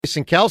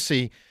Jason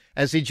Kelce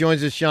as he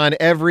joins us, Sean,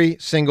 every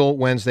single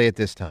Wednesday at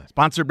this time.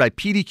 Sponsored by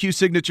PDQ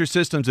Signature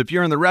Systems. If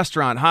you're in the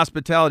restaurant,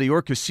 hospitality,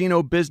 or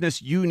casino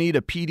business, you need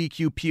a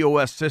PDQ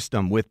POS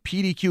system. With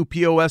PDQ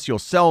POS, you'll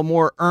sell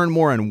more, earn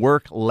more, and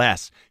work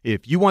less.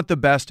 If you want the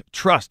best,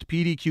 trust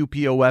PDQ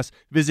POS.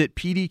 Visit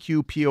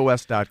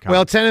pdqpos.com.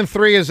 Well,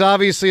 10-3 is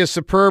obviously a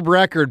superb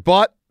record,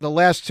 but the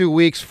last 2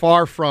 weeks,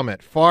 far from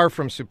it. Far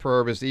from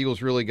superb, as the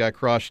Eagles really got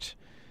crushed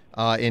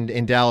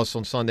in Dallas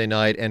on Sunday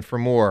night. And for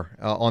more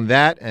on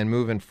that and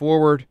moving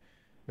forward,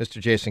 Mr.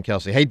 Jason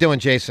Kelce. How you doing,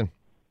 Jason?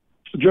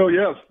 Joe,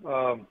 yes.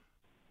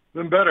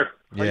 Been better.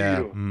 How yeah.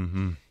 you doing?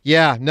 Mm-hmm.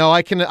 Yeah, no,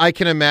 I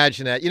can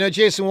imagine that. You know,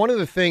 Jason, one of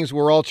the things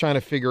we're all trying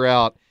to figure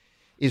out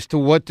is to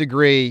what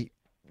degree,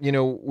 you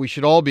know, we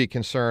should all be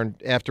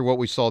concerned after what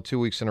we saw 2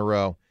 weeks in a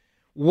row.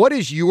 What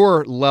is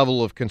your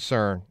level of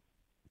concern?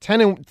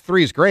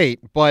 10-3 is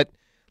great, but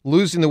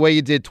losing the way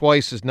you did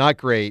twice is not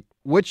great.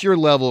 What's your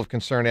level of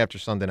concern after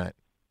Sunday night?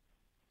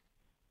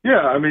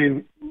 Yeah, I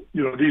mean,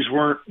 you know, these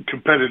weren't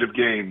competitive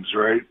games,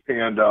 right?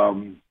 And,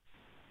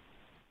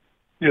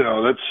 you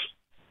know, that's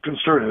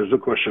concerning. There's no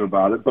question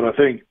about it. But I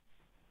think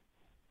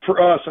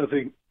for us, I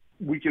think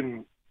we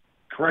can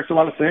correct a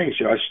lot of things.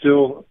 You know, I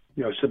still,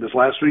 you know, I said this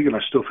last week and I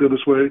still feel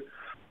this way.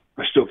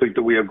 I still think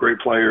that we have great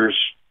players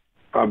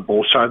on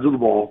both sides of the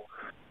ball.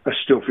 I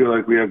still feel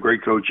like we have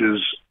great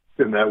coaches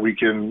and that we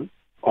can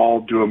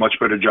all do a much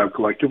better job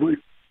collectively.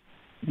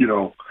 You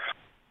know,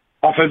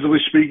 offensively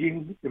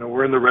speaking, you know,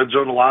 we're in the red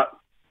zone a lot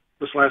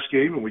this last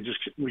game, and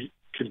we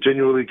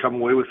continually come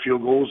away with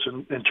field goals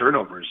and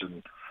turnovers.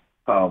 And,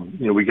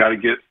 you know, we got to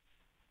get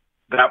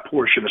that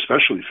portion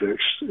especially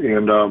fixed.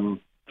 And,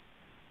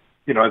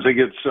 you know, I think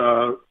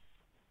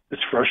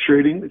it's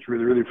frustrating. It's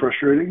really, really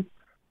frustrating.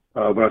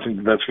 But I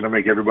think that's going to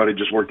make everybody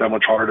just work that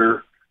much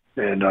harder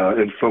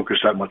and focus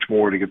that much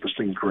more to get this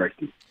thing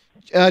corrected.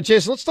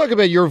 Jason, let's talk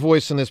about your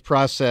voice in this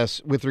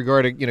process with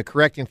regard to, you know,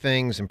 correcting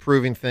things,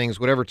 improving things,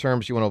 whatever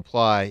terms you want to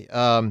apply.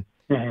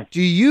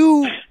 Do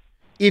you,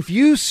 if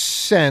you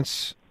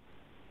sense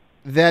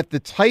that the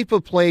type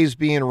of plays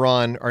being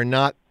run are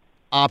not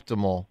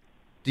optimal,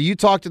 do you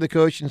talk to the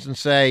coaches and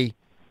say,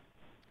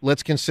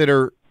 let's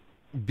consider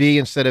B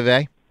instead of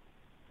A?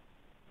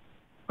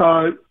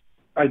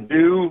 I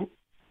do,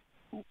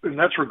 and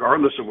that's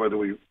regardless of whether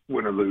we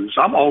win or lose.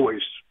 I'm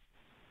always,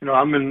 you know,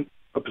 I'm in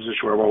a position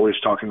where I'm always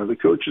talking to the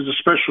coaches,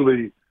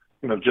 especially,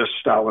 you know, Jess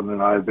Stoutland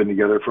and I have been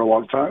together for a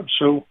long time.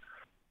 So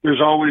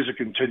there's always a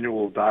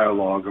continual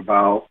dialogue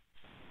about,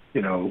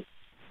 you know,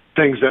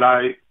 things that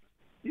I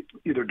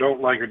either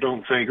don't like or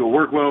don't think will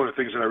work well or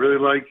things that I really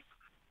like.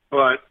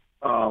 But,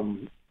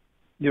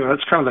 you know,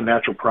 that's kind of the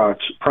natural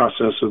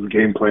process of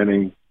game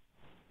planning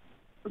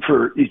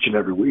for each and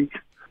every week.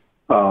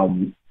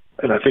 And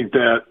I think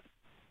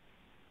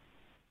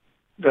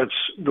that's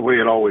the way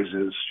it always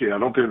is. Yeah, I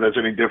don't think that's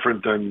any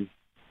different than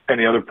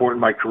any other point in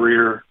my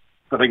career.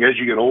 I think as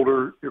you get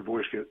older, your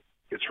voice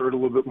gets heard a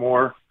little bit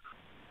more.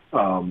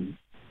 And,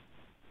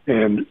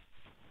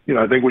 you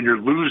know, I think when you're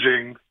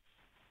losing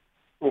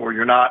or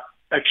you're not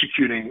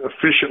executing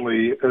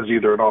efficiently as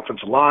either an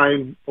offensive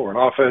line or an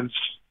offense,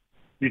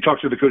 you talk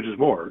to the coaches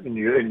more and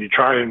you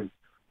try and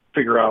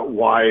figure out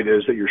why it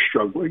is that you're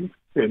struggling.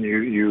 And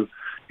you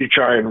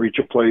try and reach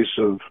a place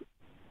of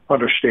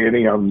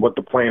understanding on what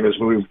the plan is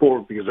moving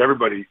forward, because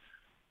everybody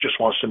just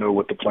wants to know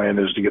what the plan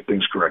is to get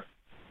things correct.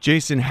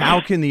 Jason,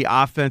 how can the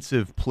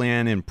offensive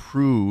plan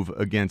improve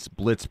against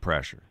blitz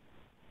pressure?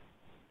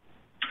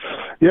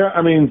 Yeah,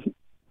 I mean,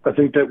 I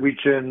think that we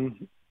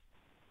can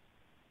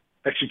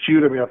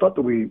execute. I mean, I thought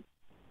that we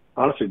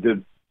honestly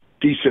did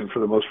decent for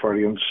the most part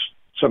against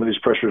some of these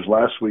pressures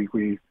last week.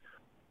 We,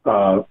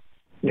 you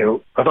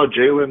know, I thought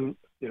Jalen,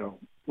 you know,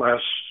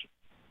 last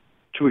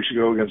 2 weeks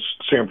ago against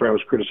San Fran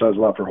was criticized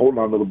a lot for holding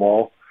on to the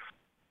ball.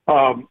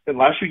 And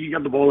last week he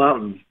got the ball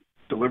out and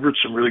delivered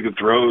some really good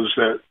throws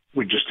that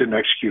we just didn't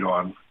execute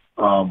on.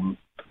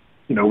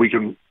 You know, we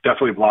can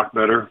definitely block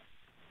better.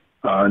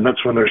 And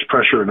that's when there's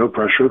pressure or no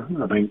pressure.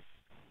 I think,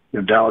 you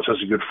know, Dallas has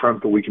a good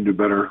front, but we can do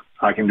better.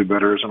 I can do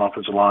better as an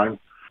offensive line.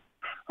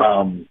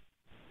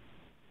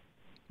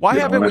 Why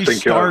haven't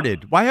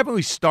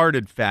we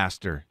started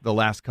faster the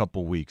last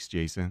couple weeks,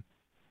 Jason?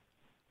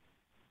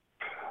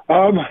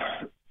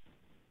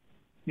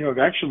 You know, I've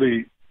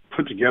actually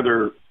put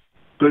together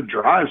good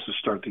drives to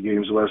start the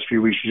games the last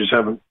few weeks. You just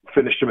haven't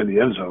finished them in the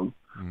end zone.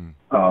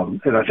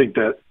 And I think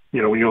that,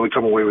 you know, when you only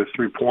come away with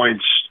 3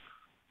 points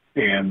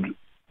and,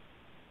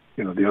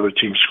 you know, the other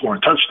team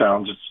scoring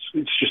touchdowns,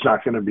 it's just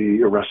not going to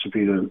be a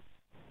recipe to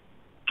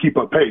keep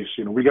up pace.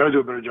 You know, we got to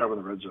do a better job in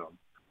the red zone.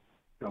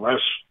 You know,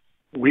 last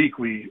week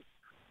we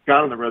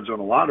got in the red zone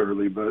a lot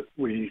early, but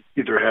we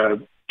either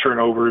had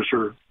turnovers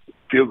or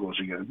field goals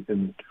again.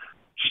 And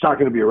it's just not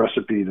going to be a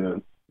recipe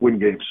to win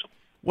games.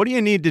 What do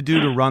you need to do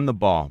to run the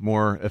ball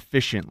more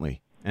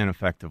efficiently and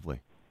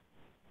effectively?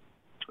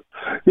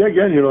 Yeah,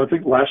 again, you know, I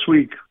think last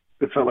week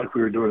it felt like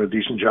we were doing a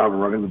decent job of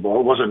running the ball.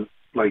 It wasn't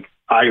like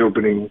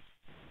eye-openingly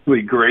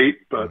great,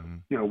 but,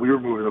 you know, we were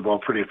moving the ball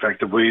pretty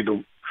effectively.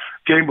 The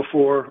game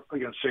before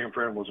against San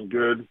Fran wasn't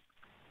good.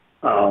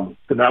 And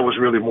that was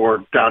really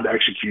more down to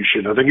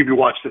execution. I think if you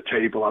watch the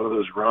tape, a lot of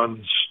those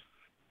runs,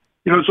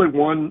 it's like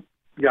one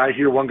guy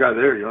here, one guy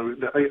there.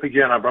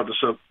 Again, I brought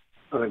this up,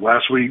 I think,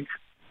 last week.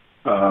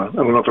 I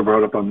don't know if I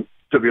brought it up on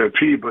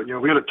WIP, but,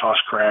 we had a toss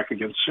crack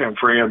against San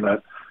Fran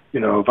that,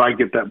 if I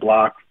get that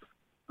block,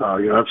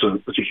 that's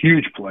a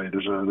huge play.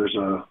 There's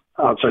a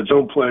outside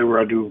zone play where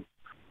I do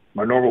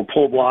my normal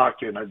pull block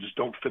and I just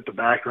don't fit the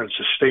backer and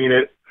sustain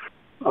it.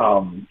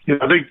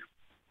 I think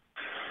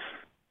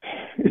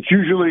it's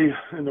usually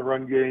in the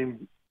run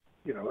game.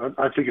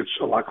 I think it's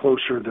a lot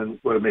closer than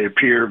what it may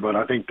appear, but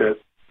I think that,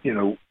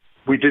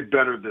 we did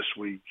better this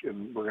week,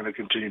 and we're going to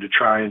continue to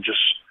try and just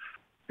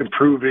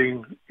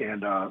improving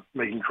and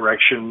making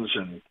corrections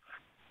and,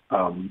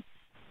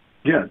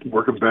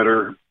 working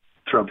better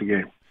throughout the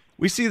game.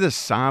 We see the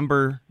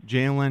somber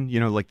Jalen,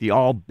 like the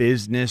all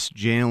business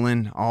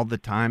Jalen all the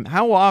time.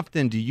 How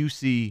often do you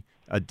see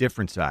a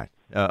different side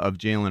of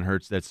Jalen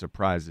Hurts that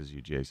surprises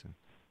you, Jason?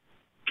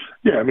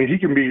 Yeah, I mean, he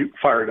can be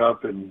fired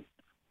up and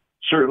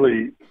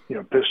certainly,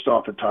 pissed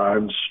off at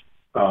times.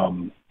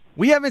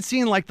 We haven't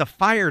seen like the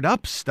fired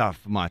up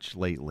stuff much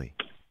lately.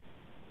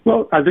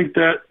 Well, I think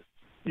that,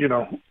 and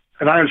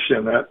I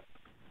understand that.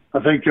 I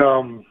think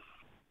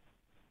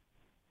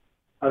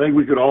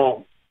we could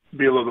all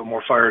be a little bit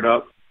more fired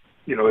up.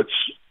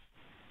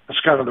 It's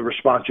kind of the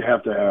response you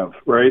have to have,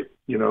 right?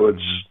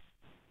 It's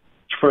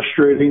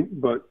frustrating,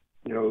 but,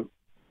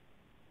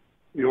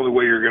 the only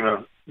way you're going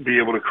to be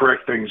able to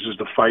correct things is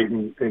to fight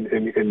and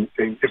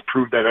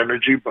improve that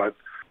energy. But,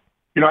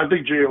 I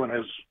think Jalen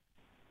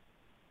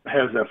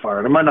has that fire.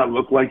 And it might not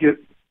look like it.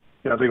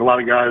 I think a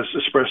lot of guys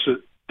express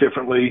it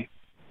differently.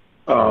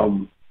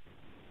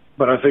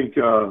 But I think,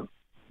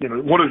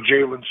 one of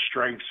Jalen's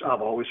strengths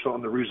I've always felt,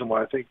 and the reason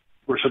why I think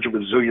we're such a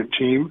resilient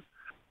team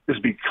is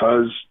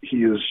because he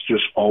is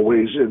just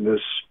always in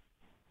this,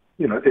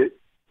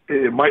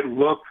 it might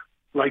look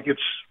like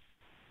it's,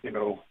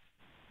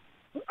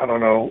 I don't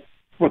know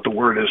what the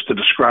word is to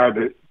describe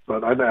it,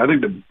 but I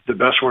think the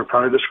best word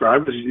probably to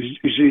describe it is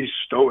he's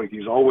stoic.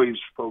 He's always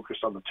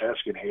focused on the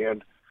task at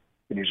hand,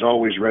 and he's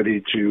always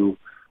ready to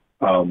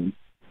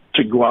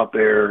go out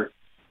there,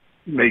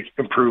 make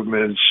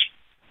improvements,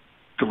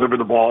 deliver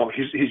the ball.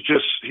 He's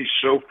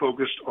so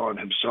focused on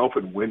himself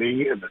and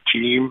winning and the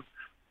team.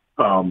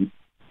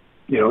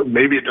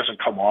 Maybe it doesn't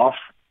come off,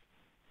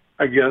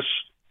 I guess,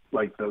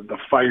 like the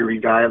fiery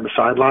guy on the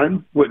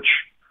sideline, which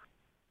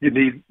you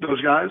need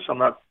those guys. I'm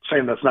not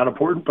saying that's not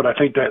important, but I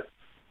think that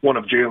one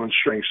of Jalen's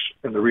strengths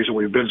and the reason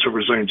we've been so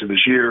resilient to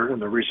this year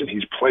and the reason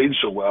he's played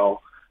so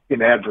well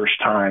in adverse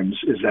times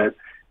is that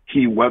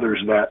he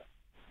weathers that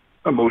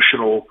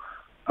emotional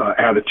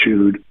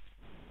attitude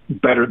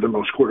better than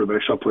most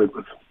quarterbacks I've played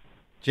with.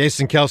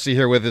 Jason Kelce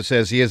here with us,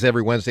 as he is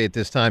every Wednesday at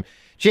this time.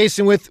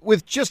 Jason,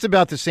 with just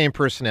about the same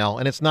personnel,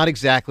 and it's not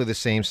exactly the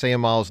same. Say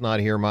Miles not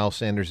here, Miles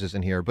Sanders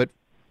isn't here, but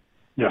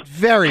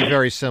very,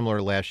 very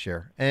similar last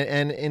year.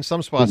 And in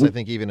some spots, I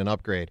think even an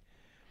upgrade.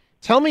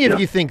 Tell me if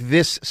you think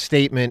this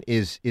statement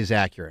is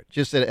accurate,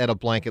 just at a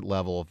blanket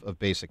level of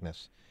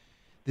basicness.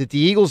 That the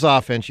Eagles'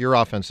 offense, your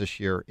offense this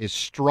year, is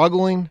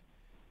struggling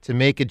to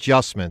make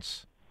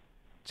adjustments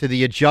to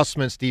the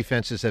adjustments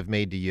defenses have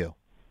made to you.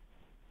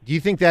 Do you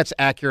think that's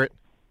accurate?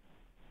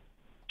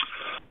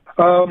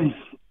 I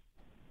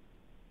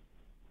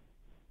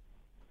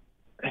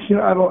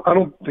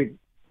don't think.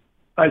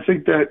 I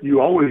think that you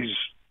always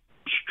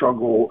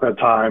struggle at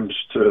times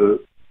to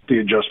the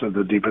adjustment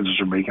the defenses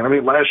are making. I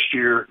mean, last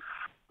year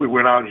we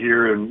went out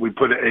here and we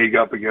put an egg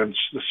up against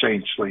the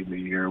Saints late in the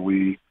year.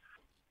 We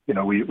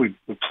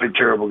played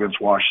terrible against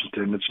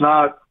Washington. It's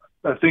not.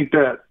 I think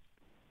that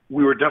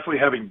we were definitely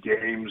having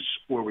games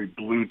where we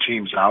blew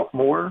teams out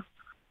more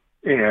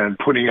and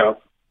putting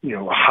up,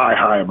 a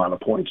high amount of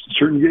points in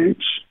certain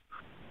games.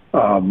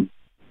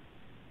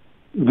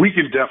 We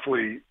can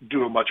definitely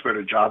do a much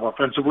better job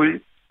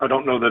offensively. I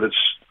don't know that it's,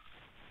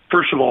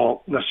 first of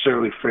all,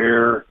 necessarily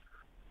fair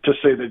to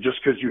say that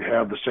just because you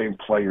have the same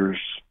players,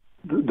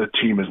 the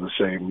team is the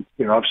same.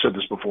 I've said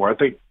this before. I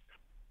think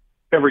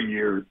every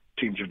year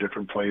teams are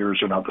different.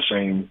 Players are not the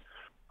same.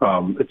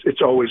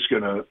 It's always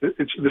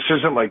this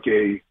isn't like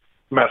a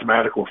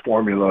mathematical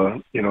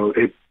formula,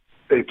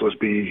 A plus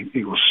B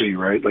equals C,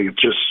 right? Like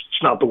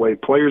it's not the way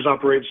players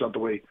operate. It's not the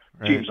way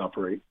teams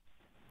operate.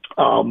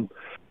 And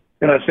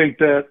I think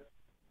that,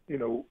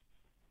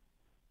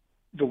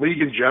 the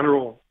league in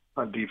general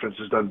on defense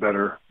has done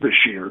better this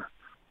year.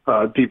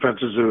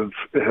 Defenses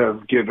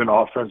have given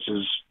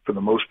offenses, for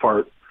the most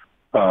part,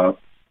 they're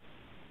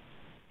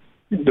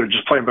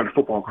just playing better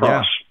football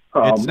across.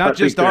 Yeah. It's not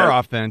just our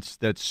offense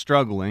that's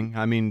struggling.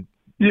 I mean,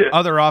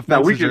 other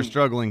offenses are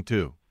struggling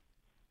too.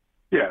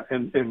 Yeah,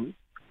 and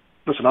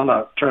listen, I'm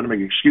not trying to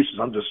make excuses.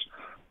 I'm just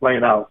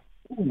laying out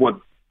what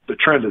the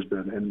trend has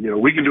been.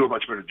 And, we can do a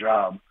much better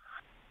job.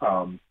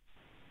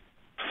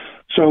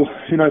 So,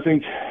 I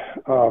think,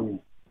 I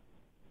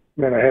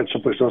had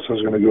someplace else I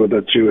was going to go with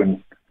that too.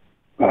 And,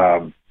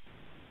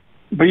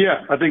 but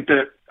yeah, I think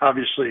that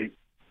obviously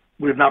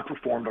we have not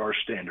performed our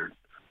standard.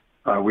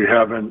 We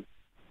haven't,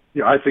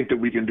 I think that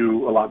we can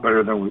do a lot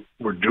better than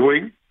we're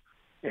doing.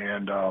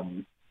 And,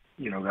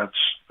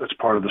 that's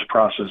part of this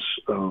process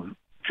of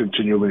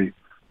continually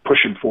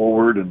pushing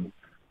forward and,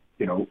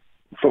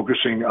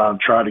 focusing on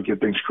trying to get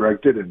things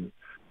corrected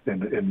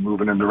and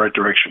moving in the right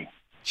direction.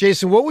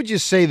 Jason, what would you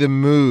say the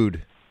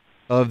mood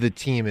of the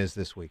team is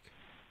this week?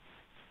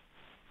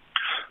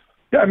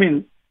 Yeah, I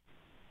mean,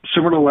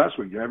 similar to last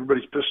week.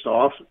 Everybody's pissed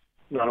off,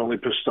 not only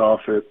pissed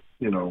off at,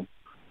 the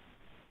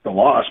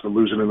loss, but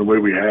losing in the way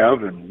we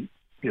have. And,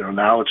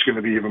 now it's going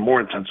to be even more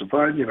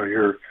intensified.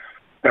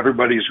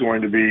 Everybody's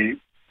going to be,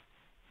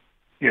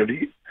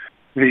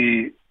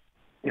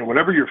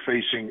 whenever you're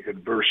facing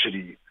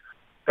adversity,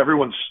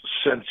 everyone's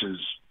senses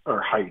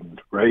are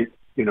heightened, right?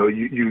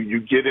 You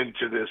get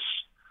into this,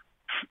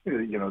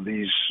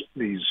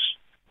 these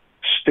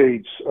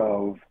states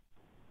of,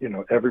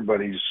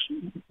 everybody's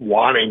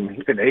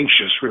wanting and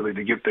anxious really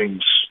to get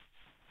things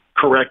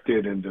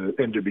corrected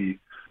and to be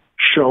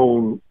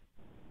shown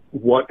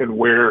what and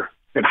where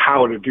and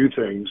how to do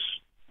things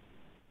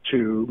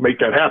to make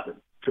that happen.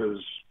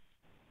 Because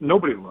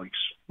nobody likes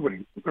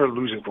winning or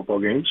losing football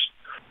games.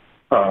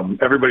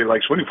 Everybody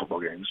likes winning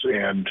football games.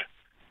 And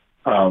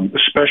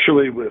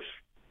especially with,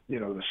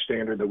 the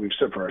standard that we've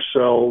set for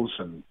ourselves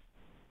and,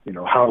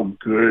 how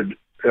good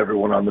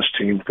everyone on this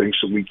team thinks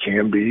that we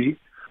can be,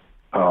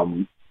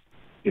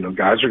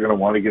 guys are going to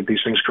want to get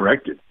these things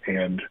corrected.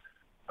 And,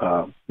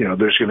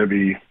 there's going to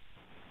be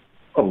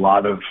a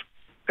lot of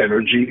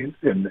energy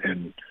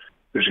and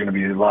there's going to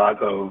be a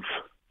lot of,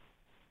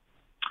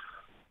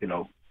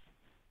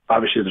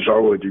 obviously there's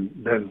already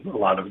been a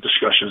lot of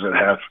discussions that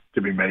have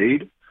to be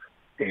made.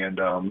 And,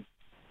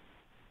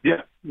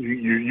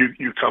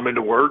 you come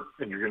into work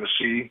and you're going to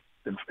see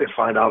and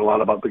find out a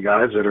lot about the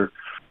guys that are,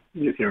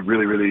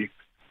 really, really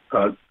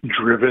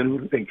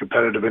driven and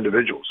competitive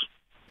individuals.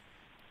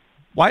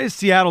 Why has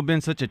Seattle been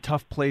such a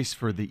tough place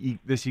for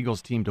this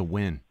Eagles team to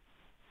win?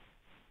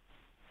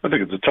 I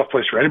think it's a tough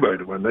place for anybody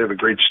to win. They have a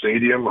great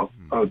stadium,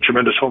 a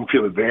tremendous home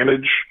field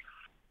advantage.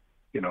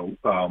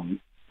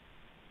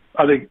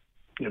 I think,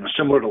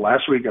 similar to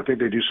last week, I think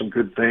they do some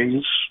good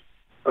things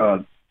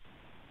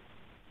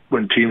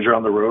when teams are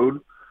on the road.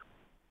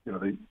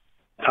 They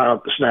tie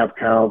up the snap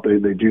count.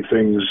 They do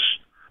things.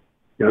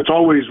 It's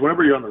always,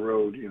 whenever you're on the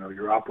road,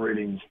 you're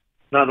operating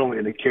not only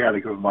in a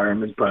chaotic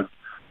environment, but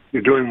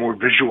you're doing more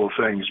visual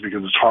things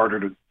because it's harder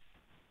to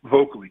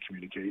vocally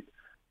communicate.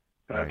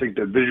 And I think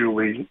that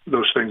visually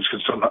those things can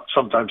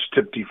sometimes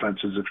tip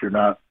defenses if you're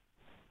not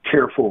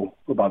careful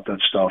about that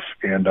stuff.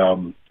 And,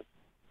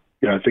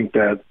 I think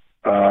that,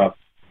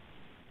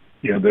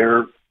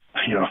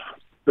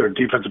 their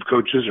defensive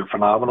coaches are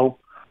phenomenal.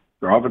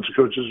 Their offensive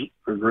coaches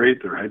are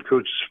great. Their head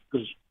coach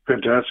is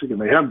fantastic. And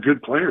they have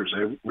good players.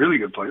 They have really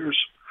good players.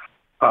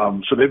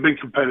 So they've been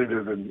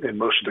competitive in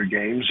most of their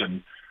games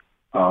and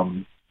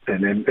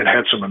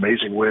had some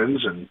amazing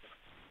wins. And,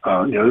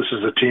 this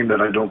is a team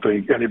that I don't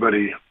think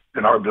anybody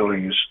in our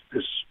building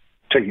is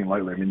taking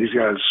lightly. I mean, these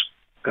guys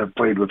have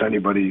played with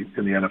anybody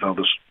in the NFL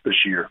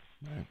this year.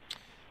 Right.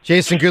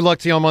 Jason, good luck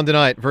to you on Monday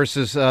night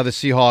versus the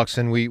Seahawks,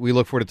 and we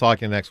look forward to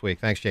talking next week.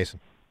 Thanks, Jason.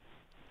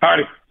 All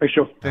righty. Thanks,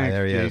 Joe.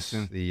 There he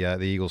Jason. is,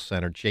 the Eagles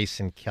center,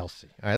 Jason Kelce. All right.